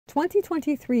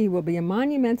2023 will be a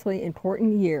monumentally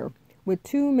important year with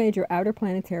two major outer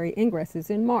planetary ingresses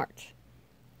in March.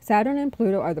 Saturn and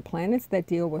Pluto are the planets that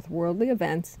deal with worldly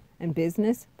events and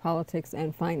business, politics,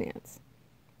 and finance.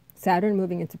 Saturn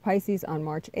moving into Pisces on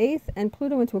March 8th and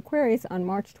Pluto into Aquarius on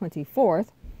March 24th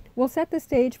will set the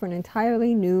stage for an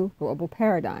entirely new global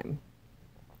paradigm.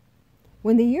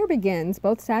 When the year begins,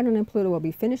 both Saturn and Pluto will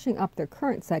be finishing up their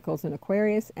current cycles in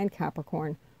Aquarius and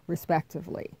Capricorn,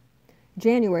 respectively.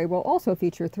 January will also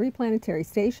feature three planetary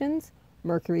stations,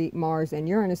 Mercury, Mars, and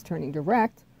Uranus turning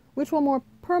direct, which will more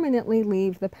permanently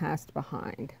leave the past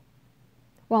behind.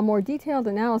 While more detailed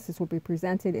analysis will be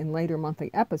presented in later monthly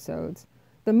episodes,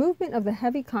 the movement of the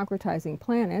heavy concretizing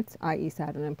planets, i.e.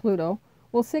 Saturn and Pluto,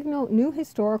 will signal new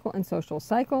historical and social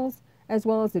cycles, as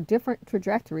well as a different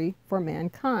trajectory for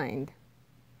mankind.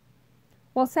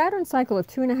 While Saturn's cycle of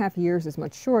 2.5 years is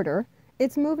much shorter,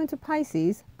 its move into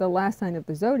Pisces, the last sign of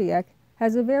the zodiac,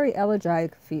 has a very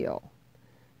elegiac feel.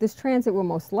 This transit will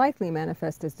most likely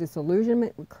manifest as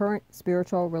disillusionment with current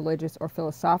spiritual, religious, or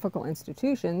philosophical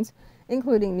institutions,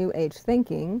 including New Age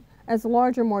thinking, as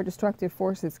larger, more destructive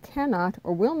forces cannot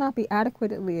or will not be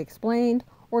adequately explained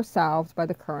or solved by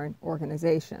the current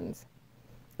organizations.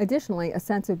 Additionally, a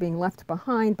sense of being left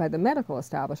behind by the medical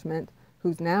establishment,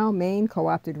 whose now main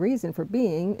co-opted reason for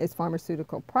being is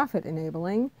pharmaceutical profit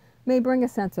enabling, may bring a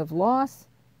sense of loss,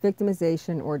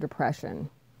 victimization, or depression.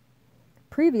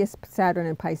 Previous Saturn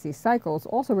and Pisces cycles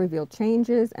also revealed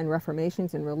changes and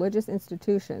reformations in religious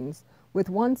institutions, with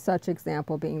one such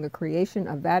example being the creation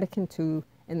of Vatican II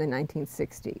in the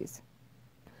 1960s.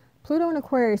 Pluto in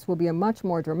Aquarius will be a much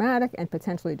more dramatic and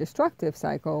potentially destructive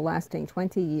cycle lasting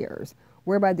 20 years,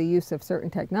 whereby the use of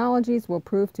certain technologies will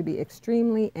prove to be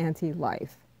extremely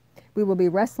anti-life. We will be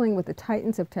wrestling with the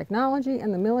titans of technology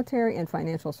and the military and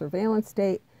financial surveillance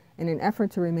state in an effort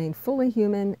to remain fully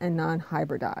human and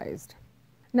non-hybridized.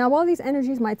 Now, while these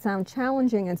energies might sound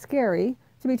challenging and scary,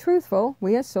 to be truthful,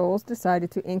 we as souls decided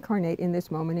to incarnate in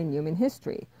this moment in human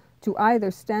history, to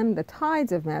either stem the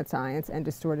tides of mad science and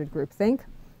distorted groupthink,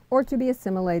 or to be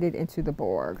assimilated into the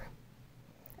Borg.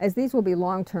 As these will be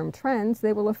long-term trends,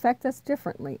 they will affect us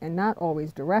differently and not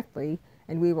always directly,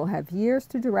 and we will have years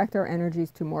to direct our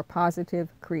energies to more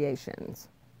positive creations.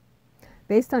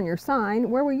 Based on your sign,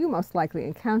 where will you most likely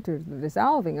encounter the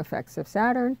dissolving effects of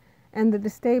Saturn and the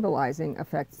destabilizing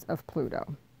effects of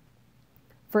Pluto?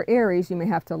 For Aries, you may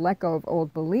have to let go of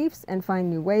old beliefs and find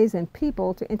new ways and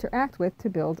people to interact with to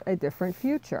build a different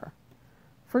future.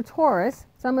 For Taurus,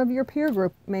 some of your peer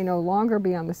group may no longer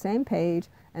be on the same page,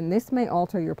 and this may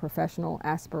alter your professional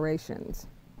aspirations.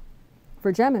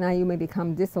 For Gemini, you may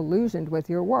become disillusioned with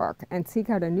your work and seek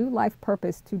out a new life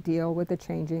purpose to deal with the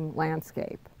changing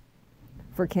landscape.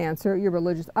 For Cancer, your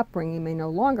religious upbringing may no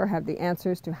longer have the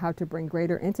answers to how to bring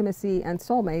greater intimacy and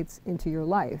soulmates into your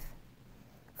life.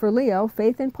 For Leo,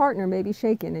 faith in partner may be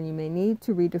shaken and you may need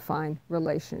to redefine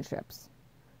relationships.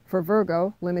 For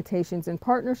Virgo, limitations in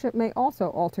partnership may also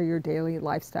alter your daily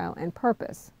lifestyle and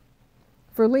purpose.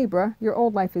 For Libra, your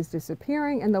old life is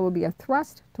disappearing and there will be a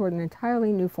thrust toward an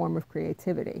entirely new form of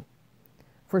creativity.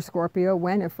 For Scorpio,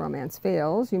 when if romance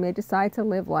fails, you may decide to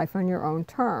live life on your own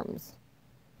terms.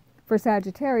 For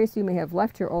Sagittarius, you may have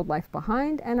left your old life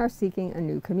behind and are seeking a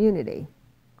new community.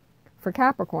 For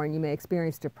Capricorn, you may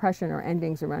experience depression or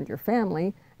endings around your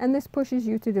family, and this pushes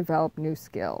you to develop new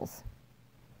skills.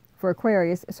 For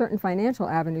Aquarius, certain financial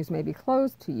avenues may be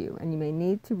closed to you, and you may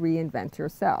need to reinvent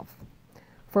yourself.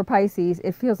 For Pisces,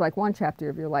 it feels like one chapter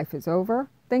of your life is over.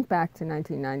 Think back to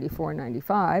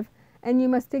 1994-95, and you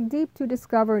must dig deep to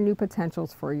discover new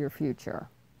potentials for your future.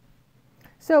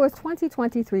 So as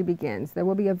 2023 begins, there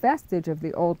will be a vestige of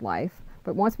the old life,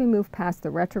 but once we move past the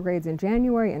retrogrades in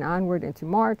January and onward into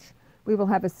March, we will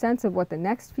have a sense of what the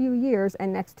next few years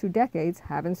and next 2 decades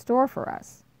have in store for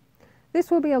us. This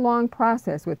will be a long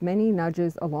process with many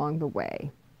nudges along the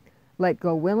way. Let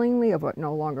go willingly of what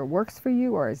no longer works for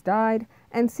you or has died,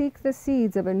 and seek the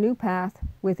seeds of a new path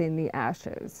within the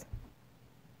ashes.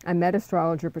 I'm Med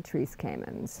Astrologer Patrice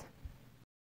Kamens.